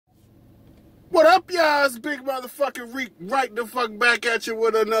What up, y'all? It's Big Motherfucking Reek right the fuck back at you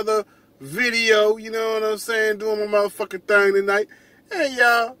with another video. You know what I'm saying? Doing my motherfucking thing tonight. Hey,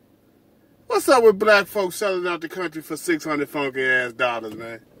 y'all. What's up with black folks selling out the country for 600 funky ass dollars,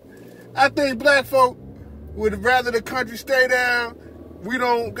 man? I think black folk would rather the country stay down. We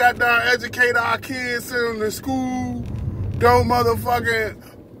don't goddamn educate our kids, send them to school. Don't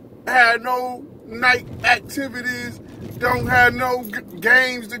motherfucking have no night activities. Don't have no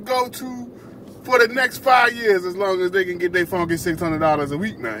games to go to for the next 5 years, as long as they can get their funky $600 a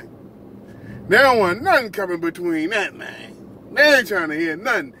week, man. They don't want nothing coming between that, man. They ain't trying to hear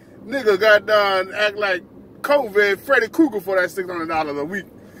nothing. Nigga got done act like COVID, Freddy Krueger for that $600 a week.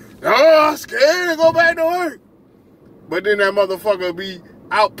 Oh, scared to go back to work. But then that motherfucker be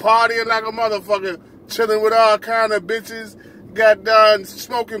out partying like a motherfucker, chilling with all kind of bitches, got done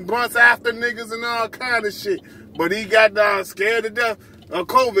smoking blunts after niggas and all kind of shit. But he got down scared to death of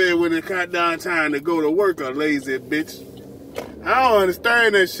COVID when it got down time to go to work, a lazy bitch. I don't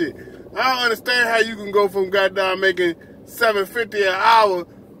understand that shit. I don't understand how you can go from goddamn making $750 an hour,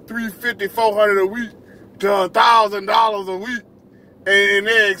 $350, $400 a week to $1,000 a week, and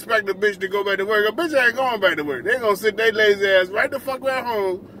they expect a bitch to go back to work. A bitch ain't going back to work. They gonna sit their lazy ass right the fuck at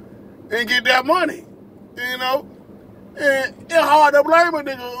home and get that money, you know? And it's hard to blame a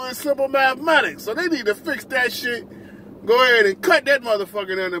nigga with simple mathematics. So they need to fix that shit. Go ahead and cut that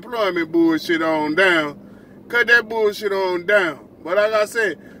motherfucking unemployment bullshit on down. Cut that bullshit on down. But like I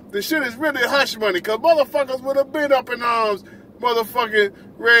said, the shit is really hush money, because motherfuckers would have been up in arms, motherfucking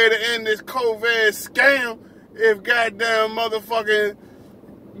ready to end this COVID scam if goddamn motherfucking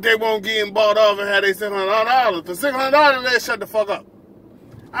they won't get bought off and have they $600. For $600, they shut the fuck up.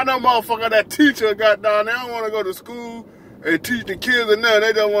 I know motherfucker that teacher got down, they don't want to go to school and teach the kids or nothing.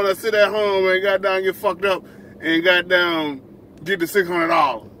 They just want to sit at home and goddamn get fucked up and goddamn get the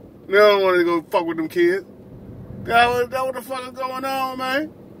 $600. They don't want to go fuck with them kids. That what the fuck is going on,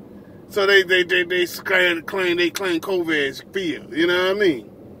 man? So they claim COVID fear, you know what I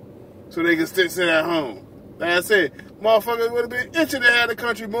mean? So they can sit at home. Like I said, motherfuckers would have been itching to have the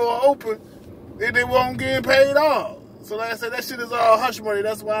country more open if they won't get paid off. So like I said, that shit is all hush money.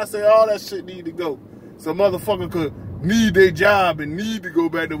 That's why I say all that shit need to go. So motherfucker could need their job and need to go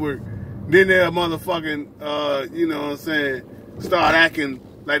back to work. Then they'll motherfucking, you know what I'm saying, start acting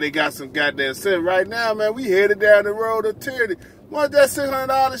like they got some goddamn sense. Right now, man, we headed down the road of tyranny. Once that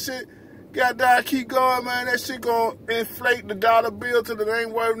 $600 shit goddamn keep going, man, that shit gonna inflate the dollar bill till it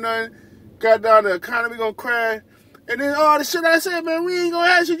ain't worth nothing. Goddamn, the economy gonna crash. And then all the shit I said, man, we ain't gonna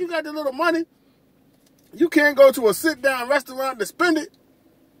have shit. You got the little money. You can't go to a sit-down restaurant to spend it.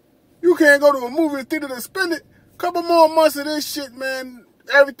 You can't go to a movie theater to spend it. Couple more months of this shit, man.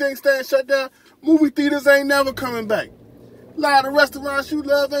 Everything staying shut down. Movie theaters ain't never coming back. A lot of restaurants you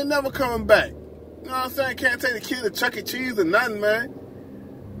love ain't never coming back. You know what I'm saying? Can't take the kid to Chuck E. Cheese or nothing, man.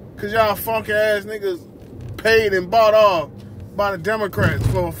 Because y'all funky ass niggas paid and bought off by the Democrats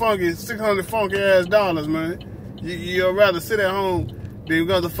for funky, 600 funky ass dollars, man. You'd rather sit at home than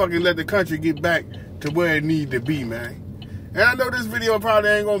motherfucking let the country get back to where it need to be, man. And I know this video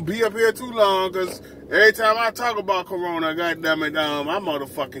probably ain't gonna be up here too long, because every time I talk about Corona, goddammit, my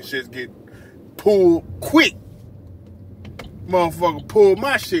motherfucking shit get pulled quick. Motherfucker pull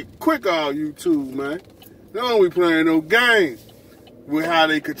my shit quick on YouTube, man. They don't be playing no games with how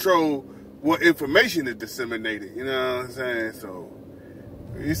they control what information is disseminated. You know what I'm saying? So,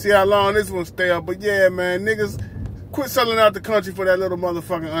 you see how long this one stay up. But yeah, man, niggas, quit selling out the country for that little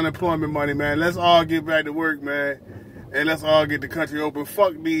motherfucking unemployment money, man. Let's all get back to work, man. And let's all get the country open.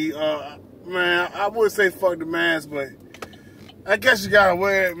 Fuck the, man, I would say fuck the mask, but I guess you gotta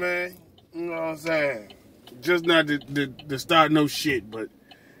wear it, man. You know what I'm saying? Just not to start no shit, but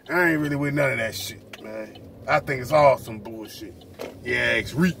I ain't really with none of that shit, man. I think it's all some bullshit. Yeah,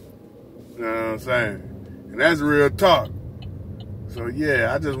 it's reek. You know what I'm saying? And that's real talk. So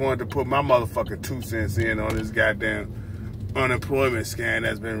yeah, I just wanted to put my motherfucking 2 cents in on this goddamn unemployment scam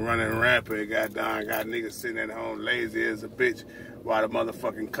that's been running rampant. Goddamn, got niggas sitting at home lazy as a bitch while the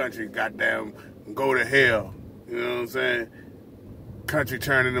motherfucking country goddamn go to hell. You know what I'm saying? Country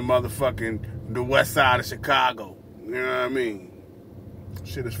turning to motherfucking the west side of Chicago. You know what I mean?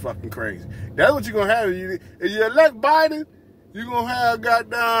 Shit is fucking crazy. That's what you're gonna have. If you elect Biden, you're gonna have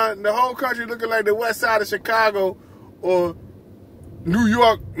goddamn the whole country looking like the west side of Chicago or New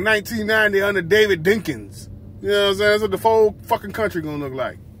York 1990 under David Dinkins. You know what I'm saying? That's what the whole fucking country gonna look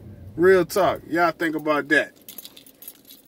like. Real talk. Y'all think about that.